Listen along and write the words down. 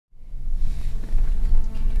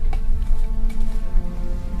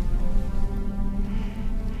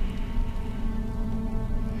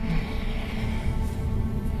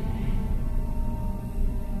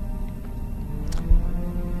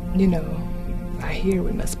You know, I hear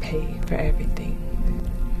we must pay for everything.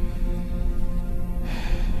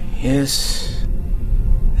 Yes,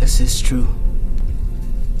 this is true.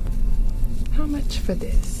 How much for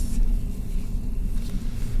this?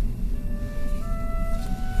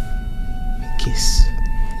 A kiss.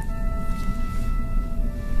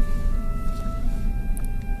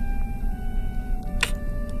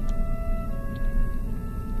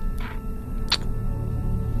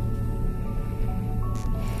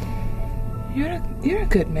 You're a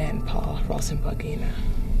good man, Paul Rosenbagina.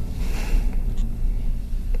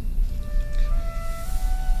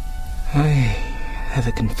 I have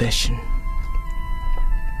a confession.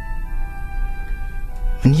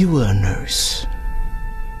 When you were a nurse.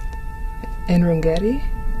 In Rwanda?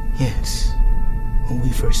 Yes, when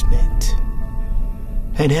we first met.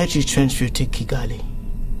 I'd had you transferred to Kigali.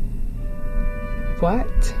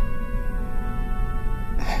 What?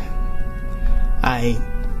 I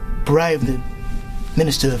bribed the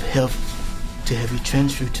Minister of Health to have you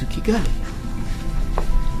transferred to Kigali.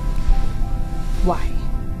 Why?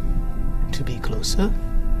 To be closer,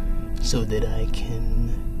 so that I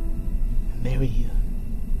can marry you.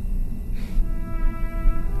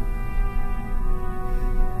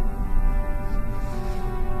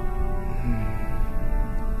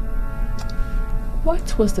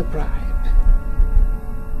 What was the bribe?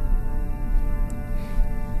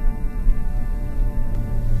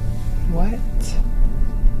 What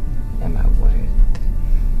am I worth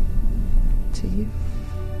to you?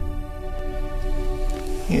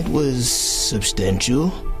 It was substantial.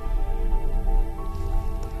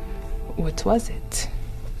 What was it?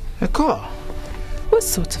 A car. What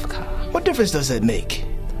sort of car? What difference does that make?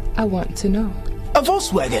 I want to know. A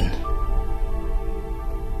Volkswagen.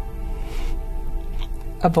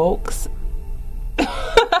 A Volks?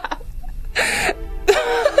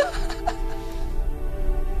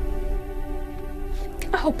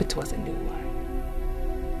 I hope it was a new one.